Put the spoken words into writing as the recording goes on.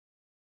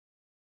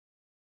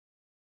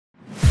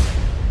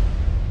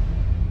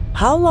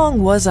How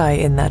long was I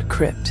in that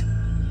crypt?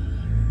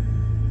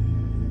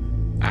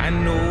 I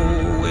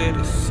know where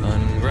the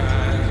sun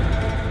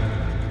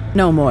rises.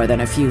 No more than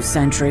a few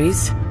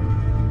centuries.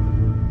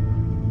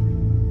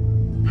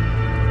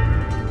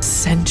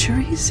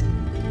 Centuries?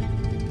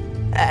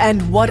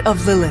 And what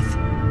of Lilith?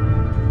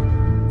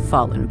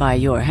 Fallen by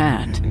your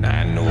hand. And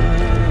I know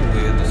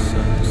where the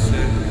sun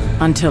sets.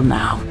 Until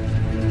now.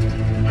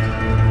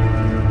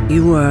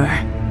 You were...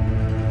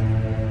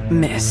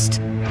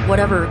 missed.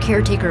 Whatever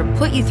caretaker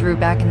put you through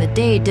back in the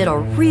day did a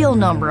real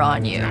number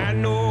on you. I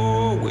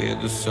know where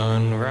the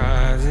sun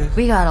rises.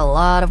 We got a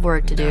lot of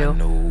work to I do.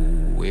 know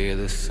where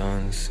the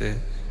sun sets.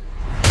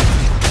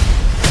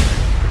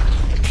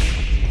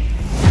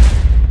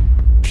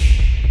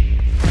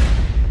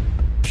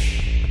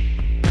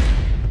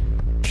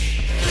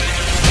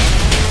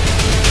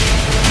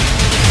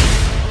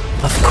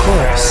 Of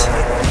course.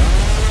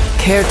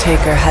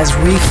 Caretaker has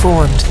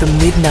reformed the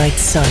Midnight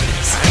Suns. I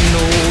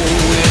know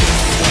where the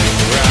sun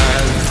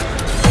rises.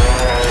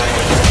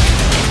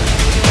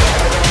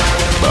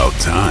 About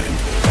time.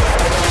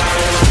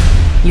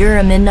 You're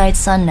a Midnight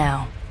Sun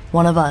now.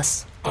 One of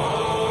us.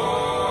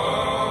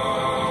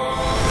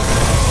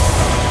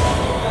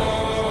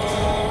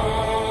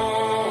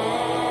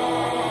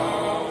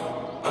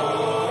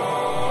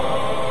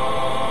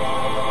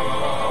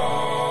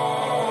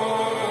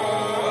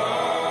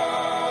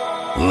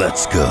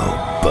 Let's go,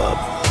 bub. I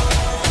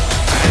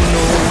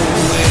know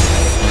where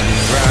the sun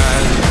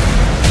rises.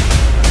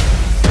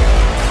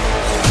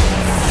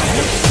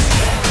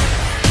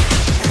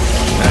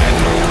 I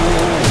know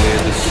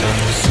where the sun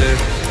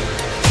sets.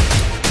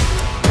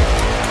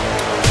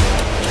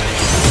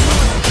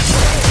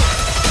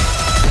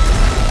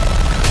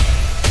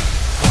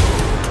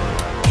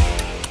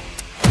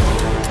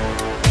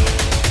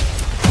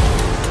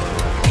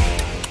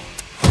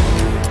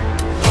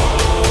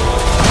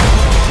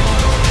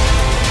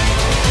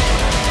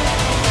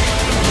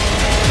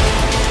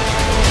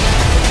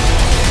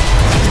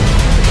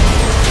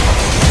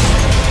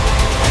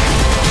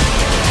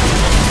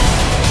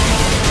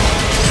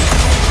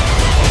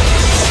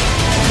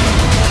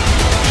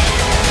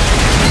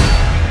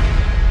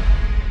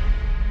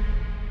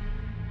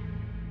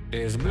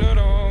 There's blood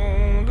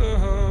on the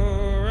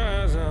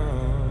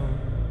horizon,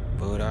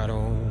 but I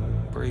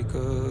don't break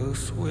a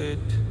sweat.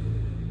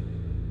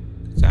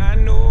 'Cause I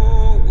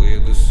know where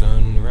the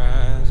sun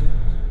rises,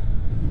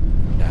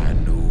 and I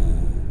know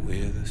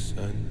where the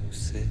sun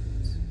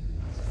sets.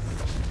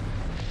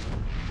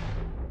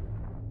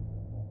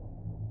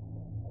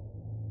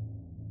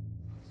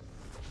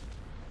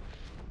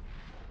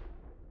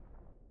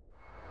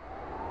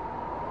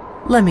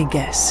 Let me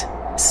guess.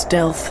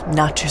 Stealth,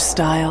 not your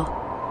style?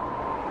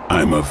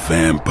 I'm a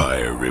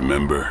vampire,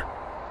 remember?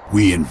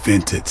 We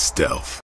invented stealth.